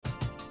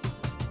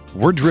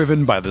We're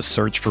driven by the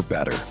search for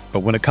better. But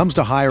when it comes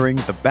to hiring,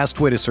 the best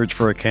way to search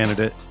for a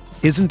candidate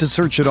isn't to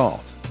search at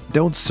all.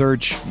 Don't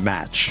search,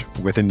 match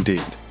with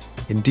Indeed.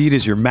 Indeed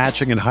is your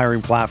matching and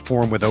hiring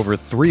platform with over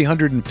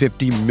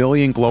 350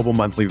 million global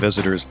monthly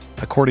visitors,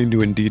 according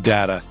to Indeed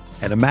data,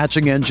 and a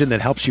matching engine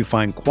that helps you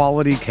find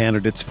quality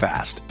candidates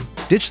fast.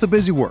 Ditch the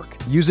busy work.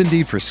 Use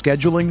Indeed for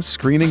scheduling,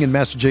 screening, and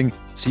messaging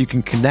so you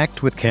can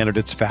connect with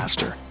candidates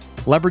faster.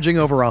 Leveraging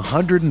over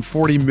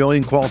 140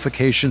 million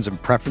qualifications and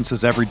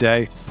preferences every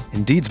day,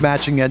 Indeed's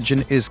matching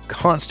engine is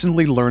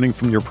constantly learning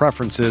from your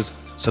preferences,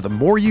 so the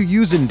more you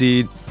use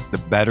Indeed, the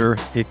better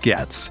it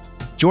gets.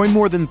 Join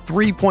more than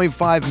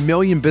 3.5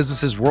 million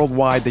businesses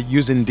worldwide that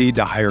use Indeed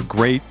to hire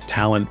great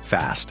talent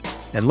fast.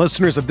 And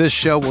listeners of this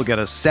show will get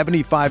a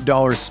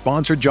 $75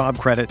 sponsored job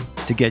credit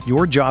to get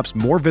your jobs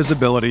more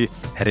visibility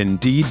at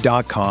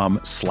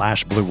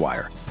Indeed.com/Blue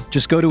Wire.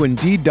 Just go to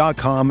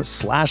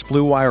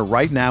Indeed.com/Blue Wire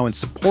right now and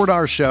support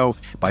our show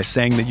by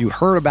saying that you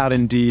heard about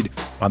Indeed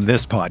on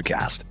this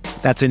podcast.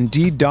 That's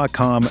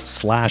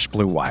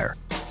Indeed.com/Blue Wire.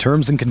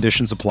 Terms and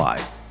conditions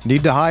apply.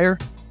 Need to hire?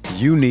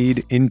 You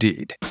need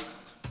Indeed.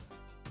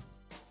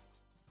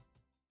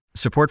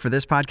 Support for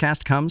this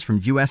podcast comes from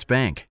U.S.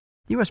 Bank.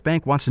 U.S.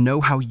 Bank wants to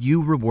know how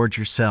you reward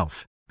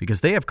yourself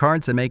because they have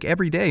cards that make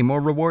every day more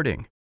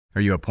rewarding.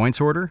 Are you a points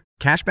hoarder,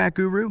 cashback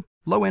guru,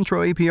 low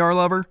intro APR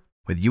lover?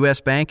 With U.S.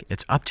 Bank,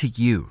 it's up to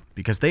you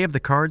because they have the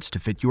cards to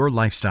fit your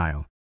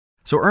lifestyle.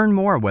 So earn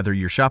more whether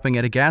you're shopping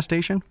at a gas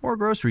station or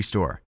grocery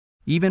store,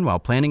 even while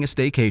planning a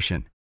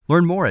staycation.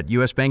 Learn more at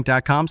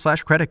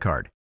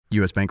usbank.com/creditcard.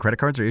 U.S. Bank credit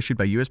cards are issued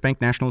by U.S.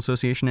 Bank National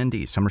Association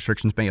ND. Some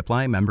restrictions may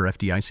apply. Member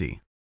FDIC.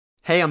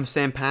 Hey, I'm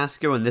Sam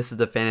Pasco, and this is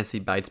the Fantasy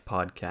Bites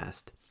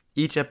podcast.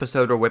 Each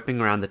episode, we're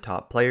whipping around the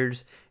top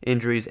players,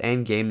 injuries,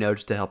 and game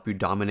notes to help you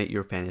dominate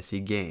your fantasy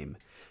game.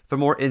 For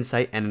more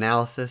insight and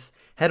analysis,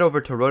 head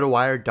over to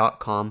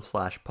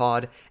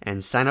rotowire.com/pod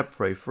and sign up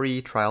for a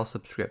free trial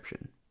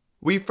subscription.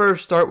 We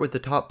first start with the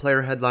top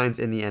player headlines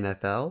in the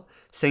NFL.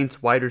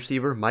 Saints wide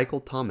receiver Michael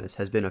Thomas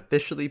has been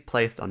officially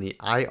placed on the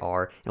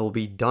IR and will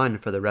be done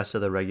for the rest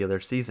of the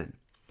regular season.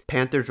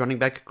 Panthers running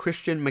back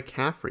Christian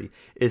McCaffrey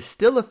is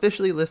still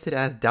officially listed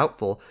as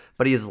doubtful,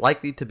 but he is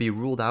likely to be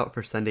ruled out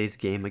for Sunday's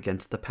game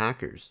against the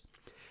Packers.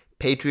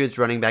 Patriots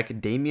running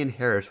back Damian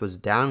Harris was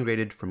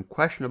downgraded from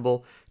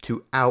questionable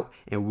to out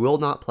and will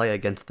not play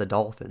against the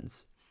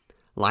Dolphins.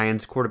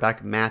 Lions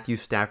quarterback Matthew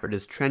Stafford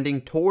is trending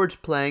towards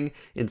playing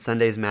in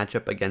Sunday's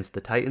matchup against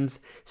the Titans.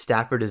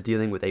 Stafford is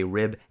dealing with a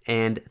rib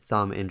and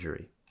thumb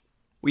injury.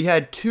 We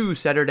had two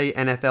Saturday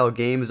NFL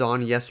games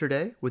on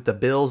yesterday, with the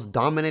Bills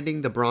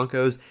dominating the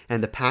Broncos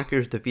and the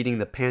Packers defeating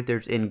the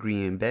Panthers in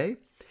Green Bay.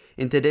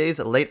 In today's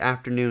late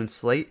afternoon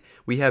slate,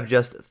 we have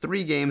just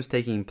three games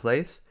taking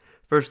place,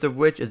 first of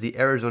which is the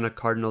Arizona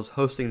Cardinals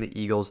hosting the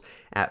Eagles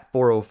at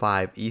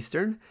 4:05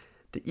 Eastern.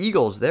 The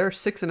Eagles, they're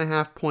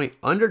 6.5-point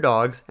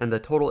underdogs, and the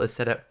total is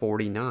set at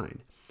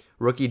 49.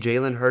 Rookie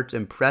Jalen Hurts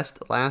impressed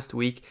last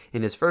week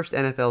in his first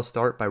NFL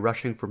start by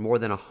rushing for more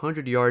than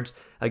 100 yards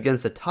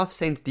against a tough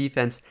Saints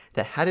defense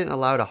that hadn't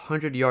allowed a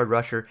 100-yard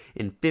rusher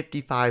in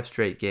 55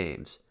 straight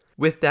games.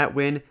 With that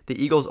win,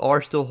 the Eagles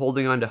are still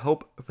holding on to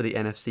hope for the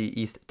NFC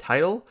East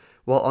title,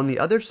 while on the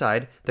other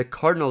side, the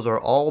Cardinals are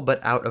all but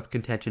out of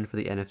contention for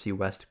the NFC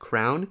West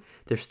crown.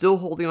 They're still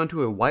holding on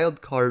to a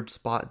wild card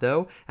spot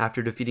though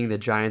after defeating the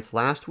Giants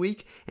last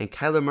week, and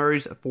Kyler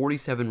Murray's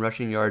 47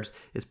 rushing yards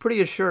is pretty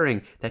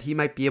assuring that he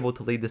might be able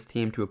to lead this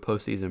team to a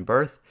postseason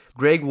berth.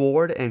 Greg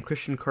Ward and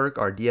Christian Kirk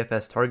are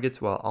DFS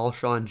targets, while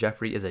Alshon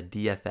Jeffrey is a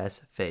DFS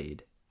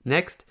fade.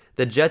 Next,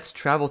 the Jets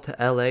travel to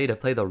LA to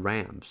play the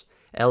Rams.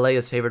 LA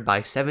is favored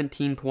by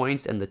 17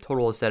 points and the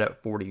total is set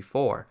at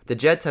 44. The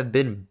Jets have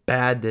been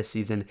bad this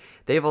season.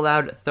 They've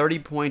allowed 30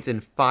 points in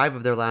 5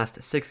 of their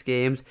last 6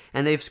 games,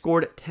 and they've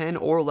scored 10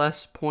 or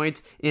less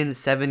points in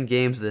 7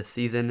 games this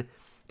season.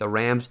 The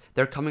Rams,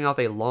 they're coming off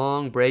a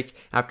long break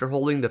after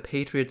holding the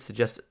Patriots to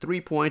just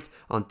 3 points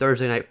on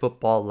Thursday Night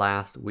Football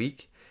last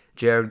week.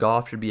 Jared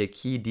Goff should be a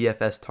key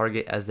DFS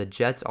target as the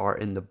Jets are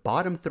in the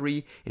bottom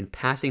 3 in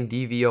passing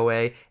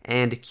DVOA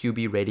and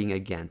QB rating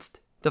against.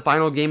 The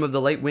final game of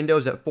the late window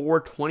is at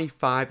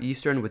 4:25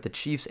 Eastern with the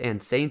Chiefs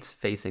and Saints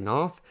facing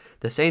off.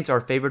 The Saints are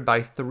favored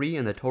by 3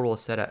 and the total is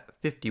set at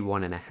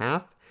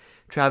 51.5.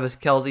 Travis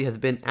Kelce has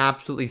been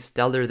absolutely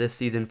stellar this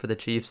season for the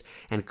Chiefs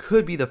and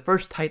could be the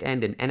first tight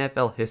end in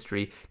NFL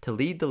history to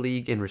lead the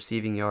league in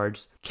receiving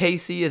yards.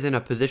 KC is in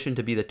a position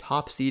to be the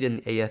top seed in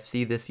the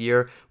AFC this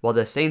year, while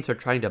the Saints are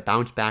trying to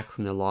bounce back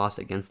from their loss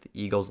against the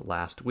Eagles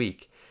last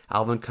week.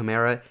 Alvin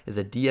Kamara is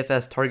a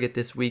DFS target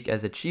this week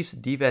as the Chiefs'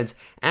 defense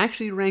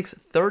actually ranks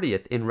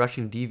 30th in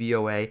rushing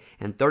DVOA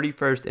and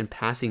 31st in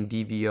passing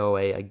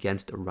DVOA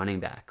against running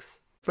backs.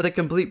 For the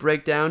complete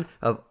breakdown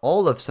of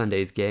all of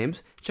Sunday's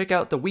games, check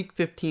out the Week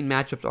 15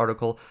 matchups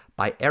article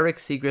by Eric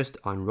Segrist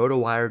on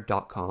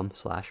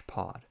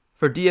rotowire.com/pod.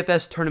 For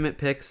DFS tournament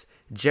picks,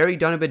 Jerry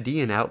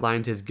Donabedian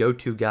outlines his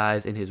go-to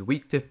guys in his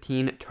Week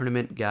 15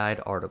 tournament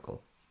guide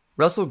article.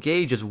 Russell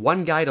Gage is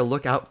one guy to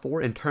look out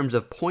for in terms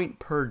of point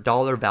per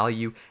dollar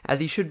value, as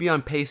he should be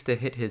on pace to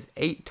hit his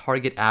 8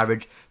 target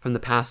average from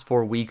the past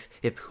 4 weeks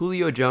if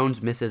Julio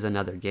Jones misses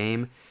another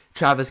game.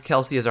 Travis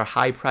Kelce is our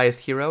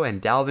high-priced hero, and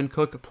Dalvin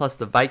Cook plus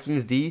the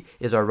Vikings D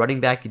is our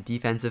running back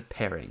defensive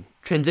pairing.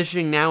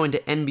 Transitioning now into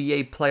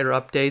NBA player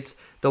updates,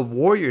 the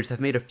Warriors have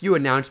made a few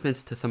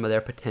announcements to some of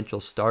their potential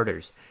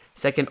starters.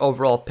 Second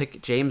overall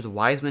pick James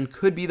Wiseman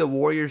could be the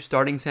Warriors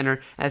starting center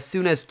as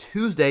soon as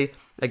Tuesday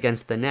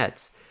against the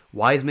Nets.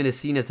 Wiseman is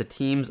seen as the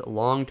team's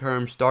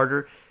long-term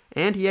starter,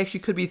 and he actually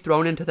could be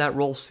thrown into that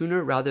role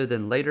sooner rather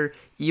than later,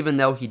 even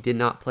though he did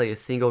not play a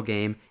single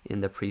game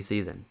in the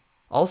preseason.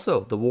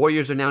 Also, the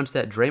Warriors announced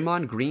that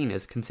Draymond Green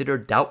is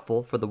considered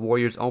doubtful for the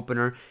Warriors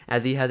opener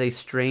as he has a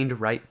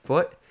strained right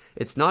foot.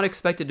 It's not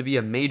expected to be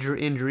a major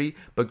injury,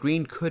 but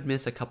Green could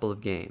miss a couple of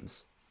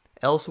games.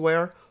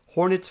 Elsewhere,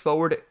 Hornets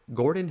forward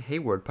Gordon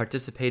Hayward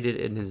participated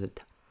in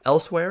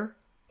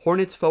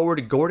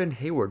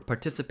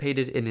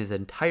his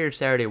entire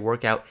Saturday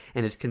workout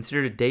and is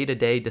considered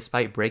day-to-day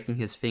despite breaking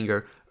his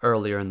finger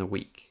earlier in the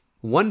week.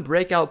 One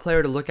breakout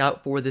player to look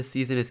out for this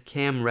season is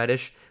Cam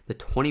Reddish, the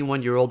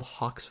 21-year-old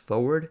Hawks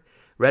forward.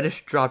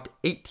 Reddish dropped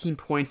 18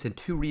 points and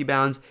 2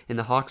 rebounds in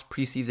the Hawks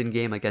preseason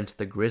game against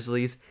the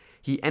Grizzlies.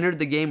 He entered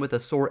the game with a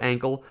sore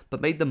ankle,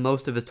 but made the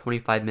most of his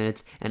 25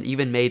 minutes and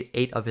even made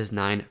 8 of his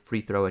 9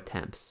 free throw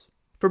attempts.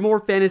 For more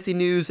fantasy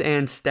news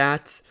and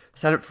stats,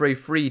 sign up for a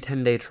free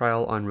 10-day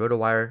trial on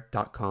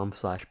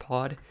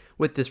rotowire.com/pod.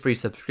 With this free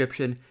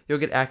subscription, you'll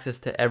get access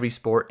to every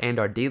sport and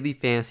our daily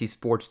fantasy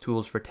sports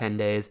tools for 10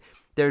 days.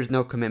 There's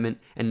no commitment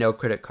and no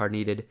credit card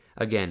needed.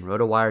 Again,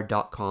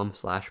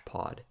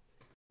 rotowire.com/pod.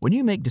 When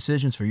you make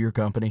decisions for your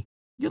company,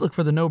 you look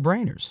for the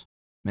no-brainers.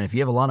 And if you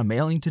have a lot of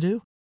mailing to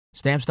do,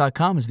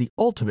 Stamps.com is the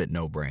ultimate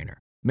no-brainer.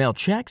 Mail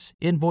checks,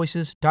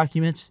 invoices,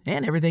 documents,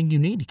 and everything you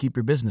need to keep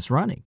your business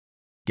running.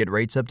 Get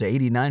rates up to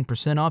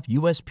 89% off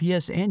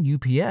USPS and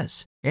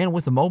UPS. And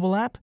with the mobile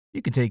app,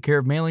 you can take care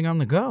of mailing on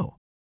the go.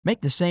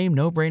 Make the same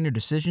no-brainer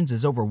decisions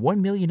as over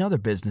 1 million other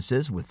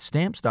businesses with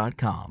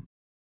Stamps.com.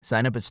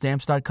 Sign up at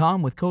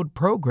Stamps.com with code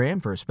PROGRAM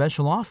for a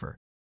special offer.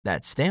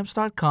 That's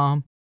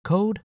Stamps.com,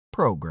 code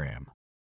PROGRAM.